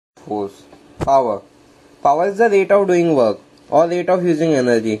Force. Power. Power is the rate of doing work or rate of using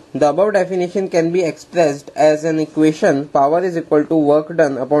energy. The above definition can be expressed as an equation: power is equal to work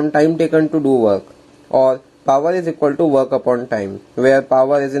done upon time taken to do work, or power is equal to work upon time, where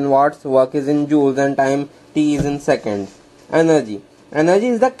power is in watts, work is in joules, and time t is in seconds. Energy. Energy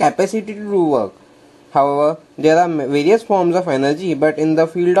is the capacity to do work. However, there are various forms of energy, but in the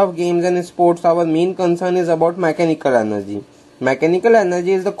field of games and sports, our main concern is about mechanical energy. Mechanical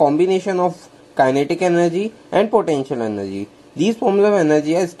energy is the combination of kinetic energy and potential energy. These forms of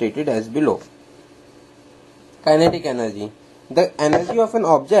energy are stated as below. Kinetic energy. The energy of an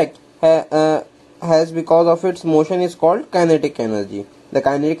object has because of its motion is called kinetic energy. The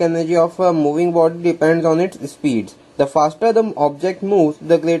kinetic energy of a moving body depends on its speeds. The faster the object moves,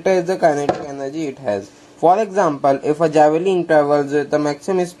 the greater is the kinetic energy it has. For example, if a javelin travels with the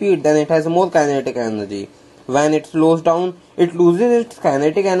maximum speed, then it has more kinetic energy. When it slows down, it loses its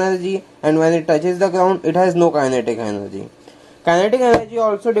kinetic energy, and when it touches the ground, it has no kinetic energy. Kinetic energy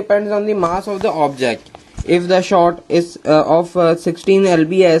also depends on the mass of the object. If the shot is of 16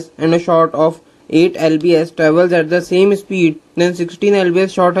 lbs and a shot of 8 lbs travels at the same speed, then 16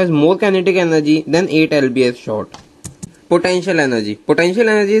 lbs shot has more kinetic energy than 8 lbs shot. Potential energy. Potential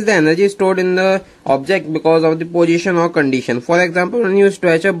energy is the energy stored in the object because of the position or condition. For example, when you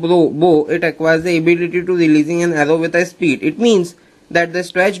stretch a bow, it acquires the ability to releasing an arrow with a speed. It means that the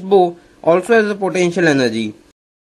stretched bow also has a potential energy.